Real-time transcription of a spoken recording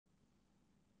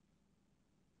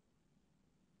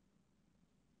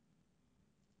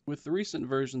With the recent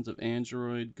versions of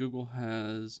Android, Google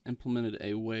has implemented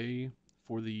a way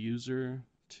for the user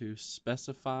to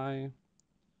specify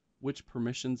which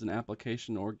permissions an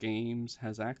application or games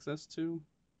has access to.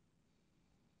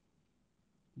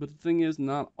 But the thing is,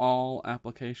 not all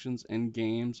applications and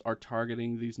games are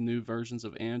targeting these new versions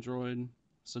of Android.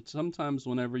 So sometimes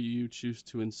whenever you choose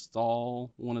to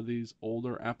install one of these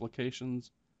older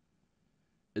applications,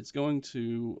 it's going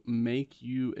to make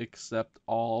you accept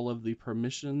all of the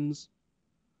permissions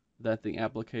that the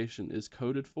application is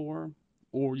coded for,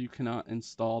 or you cannot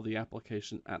install the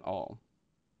application at all.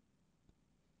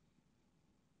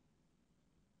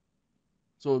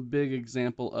 So a big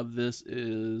example of this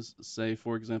is, say,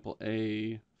 for example,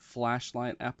 a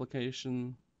flashlight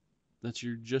application that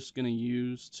you're just going to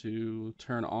use to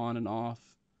turn on and off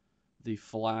the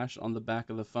flash on the back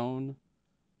of the phone.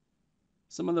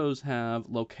 Some of those have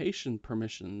location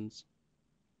permissions,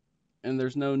 and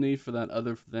there's no need for that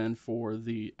other than for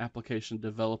the application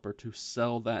developer to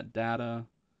sell that data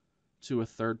to a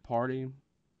third party.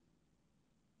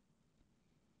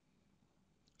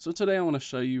 So today I want to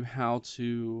show you how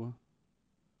to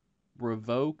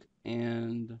revoke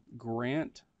and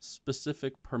grant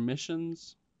specific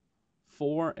permissions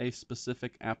for a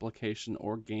specific application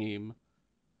or game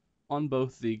on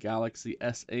both the Galaxy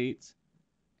S8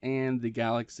 and the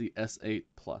Galaxy S8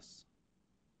 Plus.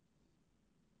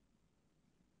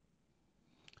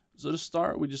 So to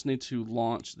start, we just need to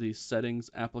launch the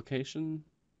settings application.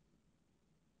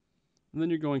 And then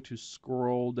you're going to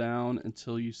scroll down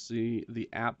until you see the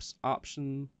apps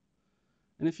option.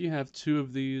 And if you have two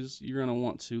of these, you're going to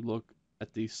want to look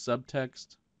at the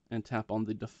subtext and tap on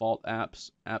the default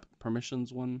apps app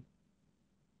permissions one.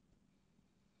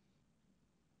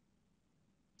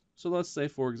 So let's say,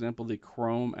 for example, the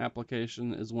Chrome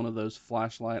application is one of those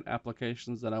flashlight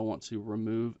applications that I want to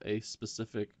remove a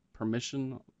specific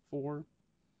permission for.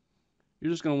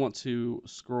 You're just going to want to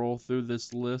scroll through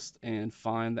this list and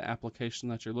find the application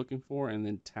that you're looking for and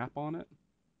then tap on it.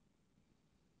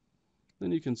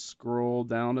 Then you can scroll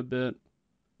down a bit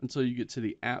until you get to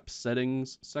the app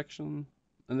settings section,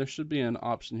 and there should be an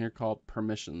option here called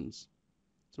permissions.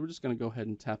 So we're just going to go ahead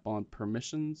and tap on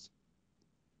permissions.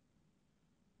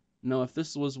 Now, if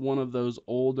this was one of those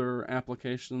older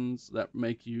applications that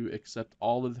make you accept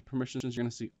all of the permissions, you're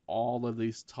going to see all of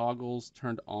these toggles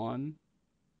turned on.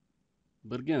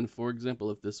 But again, for example,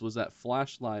 if this was that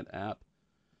flashlight app,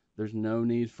 there's no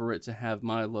need for it to have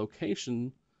my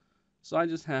location. So I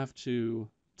just have to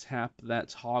tap that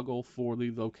toggle for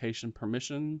the location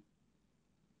permission.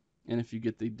 And if you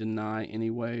get the deny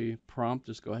anyway prompt,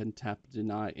 just go ahead and tap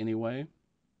deny anyway.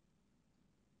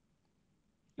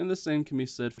 And the same can be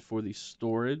said for the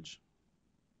storage.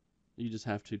 You just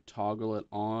have to toggle it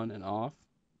on and off.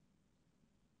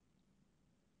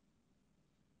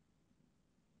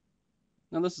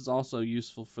 Now this is also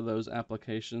useful for those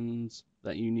applications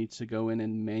that you need to go in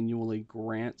and manually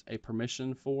grant a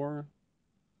permission for.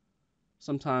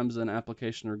 Sometimes an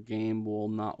application or game will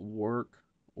not work,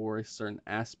 or a certain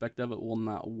aspect of it will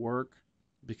not work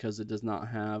because it does not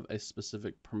have a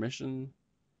specific permission.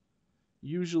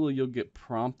 Usually you'll get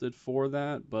prompted for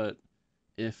that, but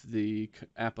if the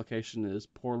application is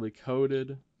poorly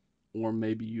coded, or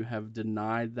maybe you have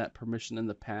denied that permission in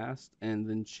the past and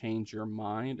then change your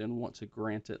mind and want to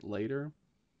grant it later.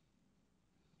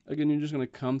 Again, you're just going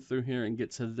to come through here and get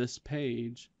to this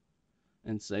page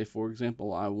and say, for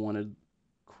example, I wanted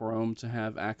Chrome to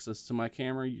have access to my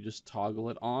camera. You just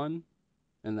toggle it on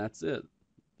and that's it.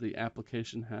 The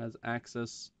application has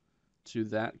access to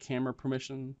that camera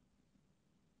permission.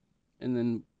 And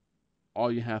then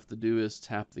all you have to do is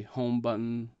tap the home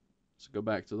button. So go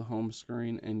back to the home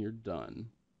screen and you're done.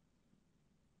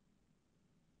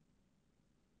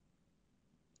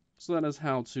 So that is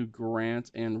how to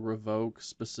grant and revoke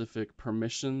specific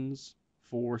permissions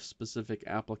for specific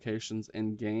applications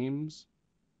and games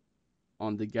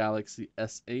on the Galaxy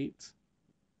S8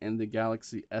 and the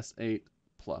Galaxy S8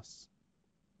 Plus.